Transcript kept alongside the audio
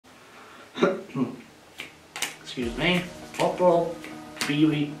excuse me, Opal,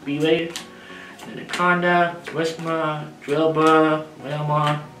 B-Wade, Anaconda, Whisma, Drillbur,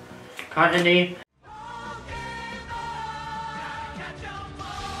 Wilma, Cottony.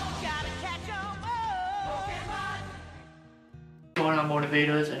 Going on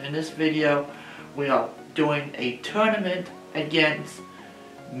motivators, and in this video we are doing a tournament against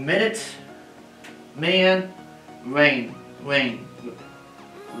M1nuteman Ren.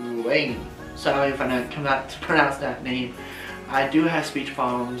 Sorry if I cannot pronounce that name. I do have speech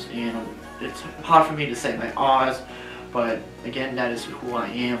problems and it's hard for me to say my R's, but again, that is who I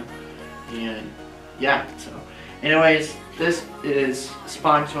am. And yeah, so anyways, this is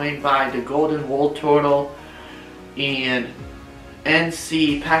sponsored by theGoldenWartortle and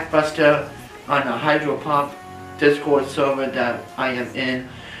NC PackBuster on the Hydro Pump Discord server that I am in.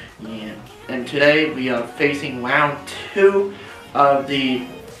 And today we are facing round 2 of the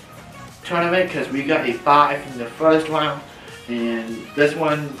tournament because we got a 5 from the first round. And this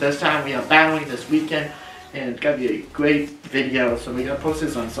time we are battling this weekend, and it's gonna be a great video. So we're gonna post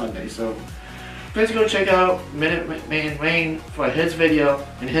this on Sunday. So please go check out M1nuteman Ren for his video,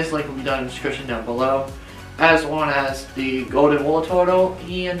 and his link will be down in the description down below, as well as the GoldenWartortle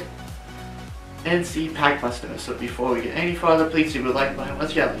and NC PackBuster. So before we get any further, please leave a like button.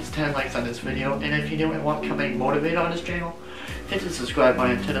 Let's get at least 10 likes on this video. And if you do want to become a motivator on this channel, hit the subscribe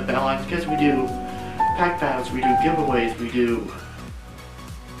button to the bell icon, because we do pack battles, we do giveaways, we do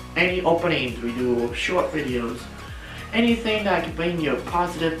any openings, we do short videos, anything that can bring you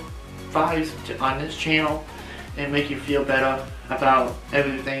positive vibes on this channel and make you feel better about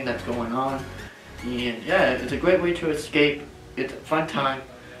everything that's going on. And yeah, it's a great way to escape. It's a fun time.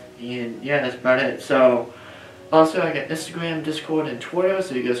 And yeah, that's about it. So also I got Instagram, Discord, and Twitter,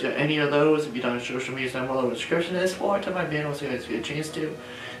 so you guys got any of those, if you don't have social media down below in the description, is or to my channel so you guys get a chance to.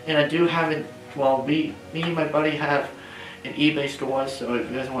 And I do have it, well, me and my buddy have an eBay store, so if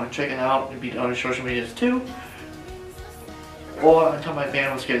you guys want to check it out, it'll be on the social medias too. Or until my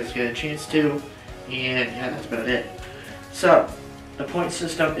channel so you guys get a chance to. And yeah, that's about it. So the point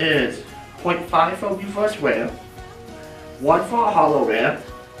system is 0.5 for reverse rare, 1 for a hollow rare,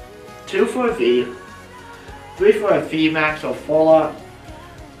 2 for a V, 3 for a V max or fallout,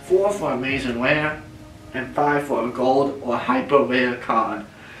 4 for amazing rare, and 5 for a gold or hyper rare card.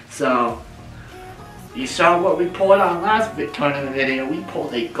 So you saw what we pulled on last tournament video. We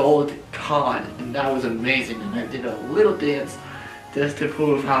pulled a gold card, and that was amazing. And I did a little dance just to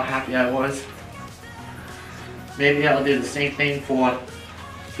prove how happy I was. Maybe I'll do the same thing for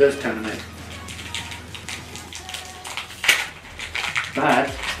this tournament.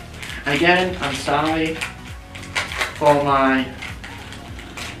 But again, I'm sorry for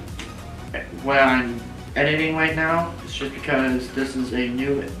where I'm editing right now. It's just because this is a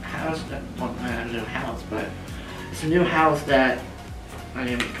new house, well, not a new house, but it's a new house that I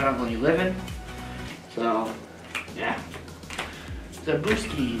am currently living. So yeah, the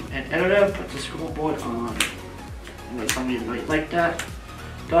Booski and editor puts the scoreboard on. You know, somebody might like that.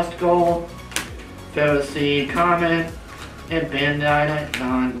 Dust Gold, Pharisee, Common, and Bandita,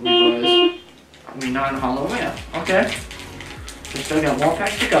 non-reverse, non-hollow rare. Okay. We still got more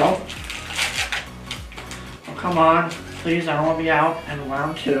packs to go. Oh, come on. Please, I don't want to be out in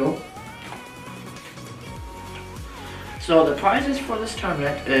round 2. So the prizes for this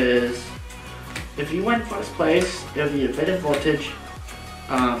tournament is, if you win first place, it'll be a Vivid Voltage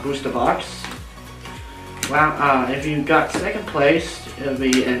booster box. Well, if you got second place, it'll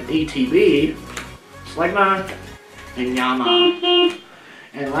be an ETB, Slugma, and Yama.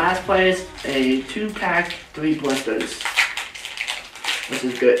 And last place, a 2-pack 3 blisters, which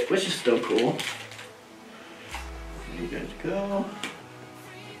is good, which is still cool. There you guys go.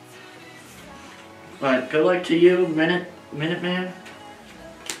 But good luck to you, M1nuteman.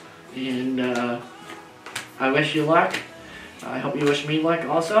 And I wish you luck. I hope you wish me luck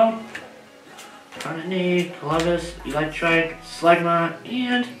also. Cottony, Columbus, Electric, Slugma,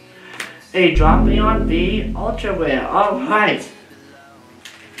 and a Drop Beyond V Ultra Rare. Alright.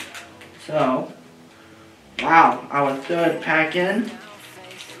 So, wow, our 3rd pack in.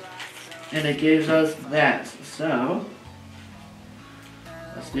 And it gives us that. So,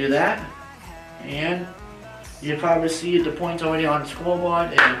 let's do that. And you probably see the points already on the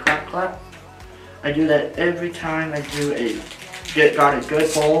scoreboard and clap clap. I do that every time I do got a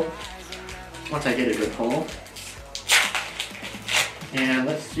good pull. Once I get a good pull. And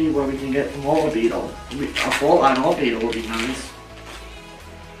let's see what we can get from Orbeetle. A full on Orbeetle would be nice.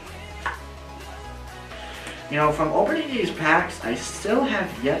 You know, from opening these packs, I still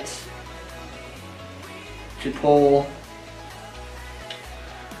have yet to pull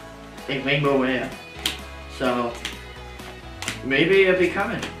a rainbow rare. So maybe it'll be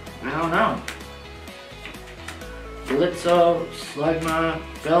coming. I don't know. Blitzo, Slugma,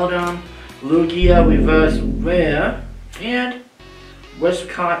 Beldum, Lugia reverse rare, and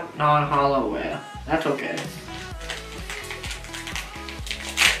Westcott non-hollow rare. That's okay.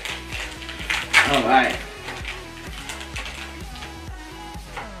 Alright.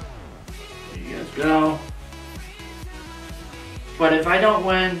 There you guys go. But if I don't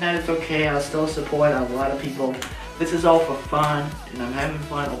win, that is okay. I'll still support a lot of people. This is all for fun, and I'm having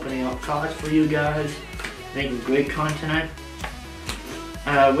fun opening up cards for you guys, making great content.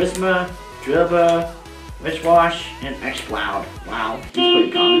 Whismer, Dribber, Wishwash, and X-Cloud. Wow, he's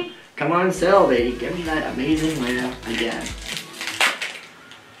pretty common. Come on, sell, baby. Give me that amazing rare again.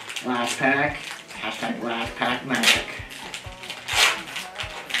 Last pack. Hashtag last pack magic.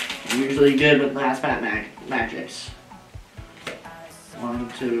 I'm usually good with last pack magics.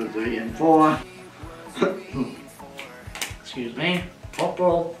 1, 2, 3, and 4. Excuse me.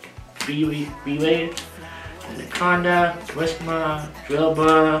 Opal, B-Wade, Anaconda, Whismer,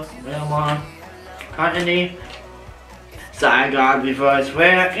 Drillbur, Railmon, Continuity, Zygarde reverse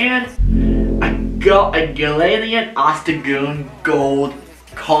rare, and a Galarian Ostagoon gold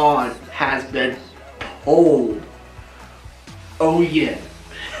card has been pulled. Oh yeah.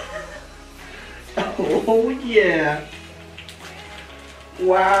 Oh yeah.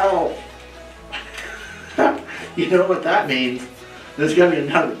 Wow. You know what that means? There's gonna be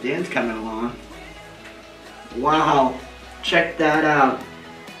another dance coming along. Wow. Check that out.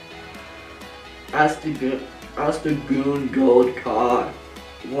 Ostagoon gold card.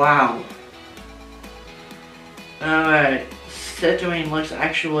 Wow. Alright. Citrine looks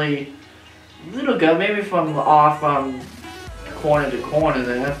actually a little good. Maybe from corner to corner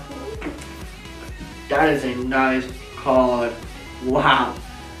there. That is a nice card. Wow.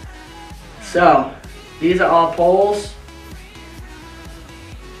 So, these are all polls.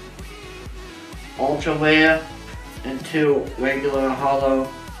 Ultra rare and 2 regular hollow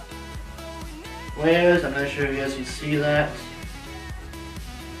rares. I'm not sure if you guys can see that.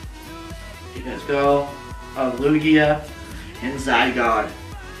 You guys go. Lugia and Zygarde.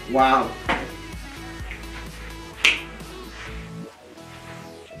 Wow.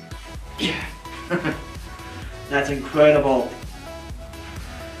 Yeah. That's incredible.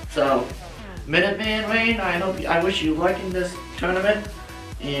 So, M1nuteman Ren, I wish you luck in this tournament,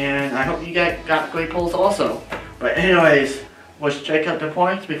 and I hope you got great pulls also. But anyways, let's check out the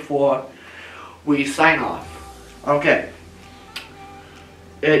points before we sign off. Okay.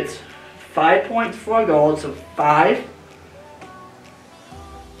 It's 5 points for gold, so 5.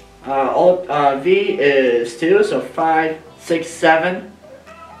 V is 2, so 5, 6, 7,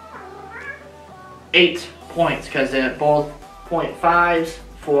 8 points, because they're both 0.5s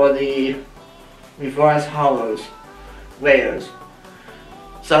for the reverse hollows rares.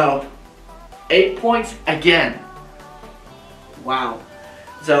 So 8 points again. Wow.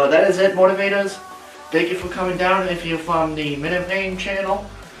 So that is it, motivators. Thank you for coming down if you're from the M1nuteman channel.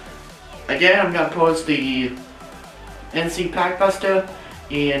 Again, I'm going to post the NC PackBuster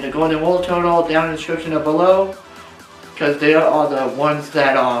and the theGoldenWartortle down in the description below, because they are the ones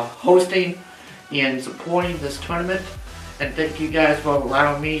that are hosting and supporting this tournament. And thank you guys for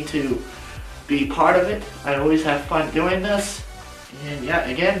allowing me to be part of it. I always have fun doing this. And yeah,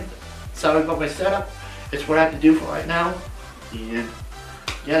 again, sorry about my setup. It's what I have to do for right now. And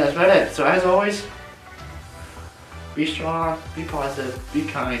yeah, that's about it. So as always, be strong, be positive, be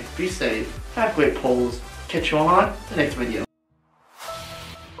kind, be safe, have great pulls. Catch you on the next video.